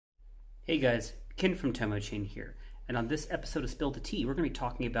Hey guys, Ken from TomoChain here, and on this episode of Spill the Tea, we're going to be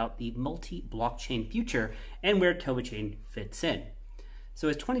talking about the multi-blockchain future and where TomoChain fits in. So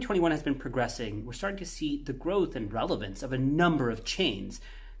as 2021 has been progressing, we're starting to see the growth and relevance of a number of chains.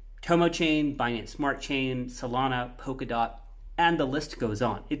 TomoChain, Binance Smart Chain, Solana, Polkadot, and the list goes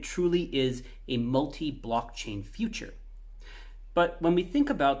on. It truly is a multi-blockchain future. But when we think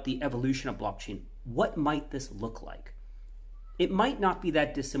about the evolution of blockchain, what might this look like? It might not be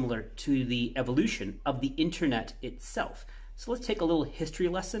that dissimilar to the evolution of the internet itself. So let's take a little history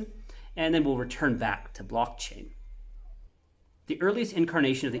lesson, and then we'll return back to blockchain. The earliest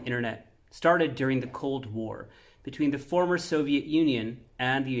incarnation of the internet started during the Cold War between the former Soviet Union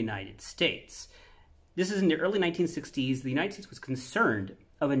and the United States. This is in the early 1960s. The United States was concerned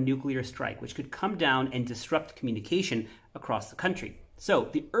of a nuclear strike, which could come down and disrupt communication across the country. So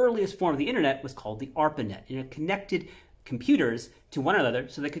the earliest form of the internet was called the ARPANET, and it connected computers to one another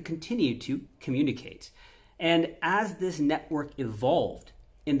so they could continue to communicate. And as this network evolved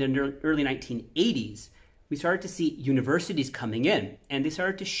in the early 1980s, we started to see universities coming in, and they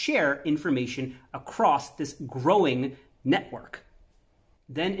started to share information across this growing network.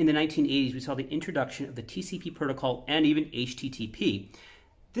 Then in the 1980s, we saw the introduction of the TCP protocol and even HTTP.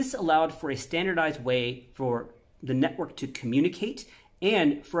 This allowed for a standardized way for the network to communicate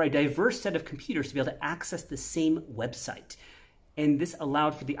and for a diverse set of computers to be able to access the same website. And this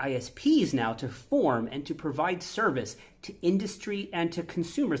allowed for the ISPs now to form and to provide service to industry and to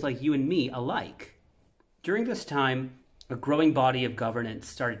consumers like you and me alike. During this time, a growing body of governance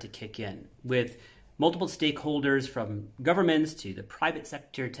started to kick in, with multiple stakeholders from governments to the private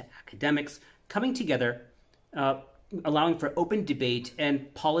sector to academics coming together, allowing for open debate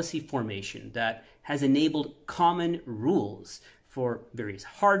and policy formation that has enabled common rules for various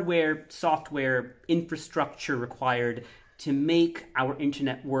hardware, software, infrastructure required to make our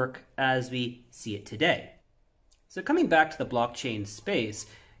internet work as we see it today. So coming back to the blockchain space,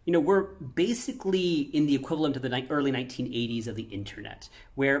 we're basically in the equivalent of the early 1980s of the internet,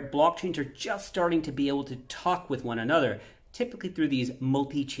 where blockchains are just starting to be able to talk with one another, typically through these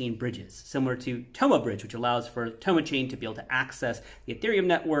multi-chain bridges, similar to Tomo Bridge, which allows for TomoChain to be able to access the Ethereum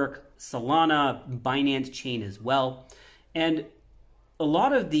network, Solana, Binance Chain as well. And a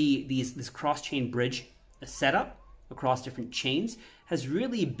lot of this cross-chain bridge setup across different chains has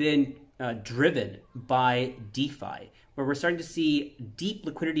really been driven by DeFi, where we're starting to see deep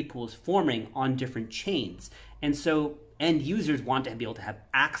liquidity pools forming on different chains. And so end users want to be able to have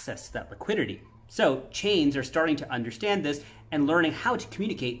access to that liquidity. So chains are starting to understand this and learning how to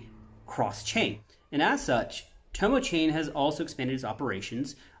communicate cross-chain. And as such, TomoChain has also expanded its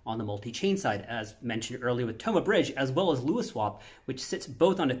operations on the multi-chain side, as mentioned earlier with Tomo Bridge, as well as LuaSwap, which sits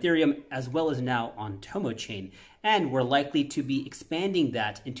both on Ethereum as well as now on TomoChain. And we're likely to be expanding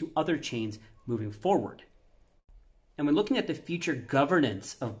that into other chains moving forward. And when looking at the future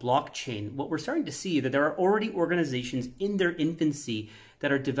governance of blockchain, what we're starting to see that there are already organizations in their infancy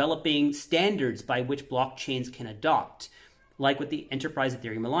that are developing standards by which blockchains can adopt, like with the Enterprise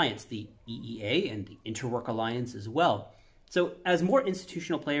Ethereum Alliance, the EEA, and the Interwork Alliance as well. So as more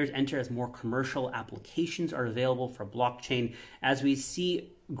institutional players enter, as more commercial applications are available for blockchain, as we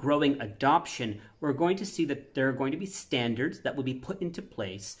see growing adoption, we're going to see that there are going to be standards that will be put into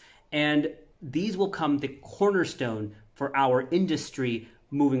place, and these will become the cornerstone for our industry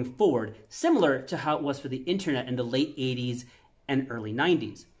moving forward, similar to how it was for the internet in the late 80s and early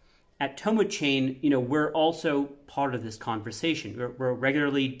 90s. At TomoChain, we're also part of this conversation. We're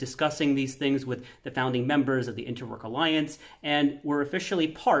regularly discussing these things with the founding members of the Interwork Alliance, and we're officially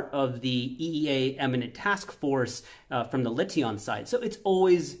part of the EEA Eminent Task Force from the Lition side. So it's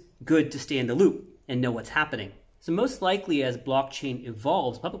always good to stay in the loop and know what's happening. So most likely as blockchain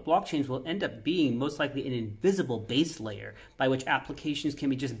evolves, public blockchains will end up being most likely an invisible base layer by which applications can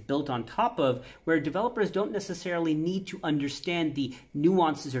be just built on top of, where developers don't necessarily need to understand the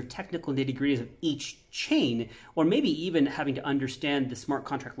nuances or technical nitty-gritties of each chain, or maybe even having to understand the smart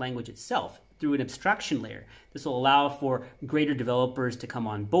contract language itself through an abstraction layer. This will allow for greater developers to come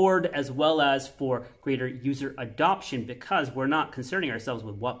on board, as well as for greater user adoption, because we're not concerning ourselves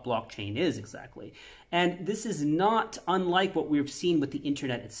with what blockchain is exactly. And this is not unlike what we've seen with the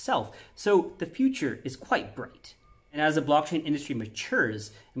internet itself. So the future is quite bright. And as the blockchain industry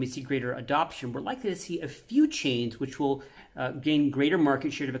matures and we see greater adoption, we're likely to see a few chains which will gain greater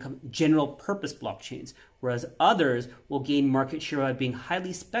market share to become general purpose blockchains, whereas others will gain market share by being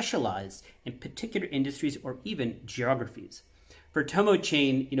highly specialized in particular industries or even geographies. For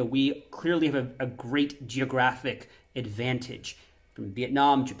TomoChain, we clearly have a great geographic advantage from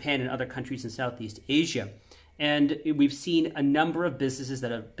Vietnam, Japan, and other countries in Southeast Asia. And we've seen a number of businesses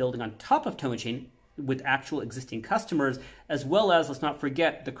that are building on top of TomoChain with actual existing customers, as well as, let's not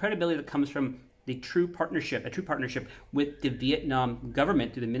forget, the credibility that comes from a true partnership with the Vietnam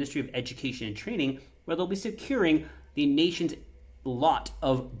government through the Ministry of Education and Training, where they'll be securing the nation's lot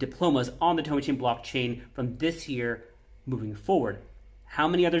of diplomas on the TomoChain blockchain from this year moving forward. How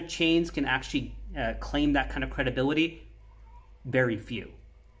many other chains can actually claim that kind of credibility? Very few.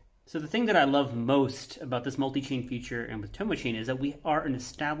 So the thing that I love most about this multi-chain future and with TomoChain is that we are an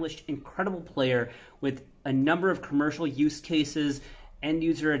established, incredible player with a number of commercial use cases, end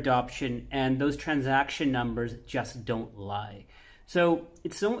user adoption, and those transaction numbers just don't lie. So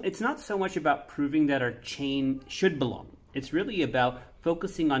it's not so much about proving that our chain should belong. It's really about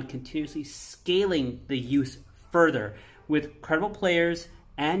focusing on continuously scaling the use further with credible players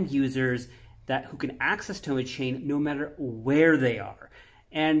and users who can access TomoChain no matter where they are,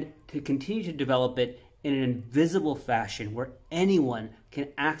 and to continue to develop it in an invisible fashion where anyone can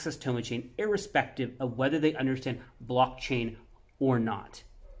access TomoChain irrespective of whether they understand blockchain or not.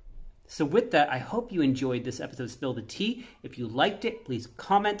 So with that, I hope you enjoyed this episode of Spill the Tea. If you liked it, please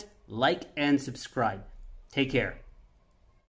comment, like, and subscribe. Take care.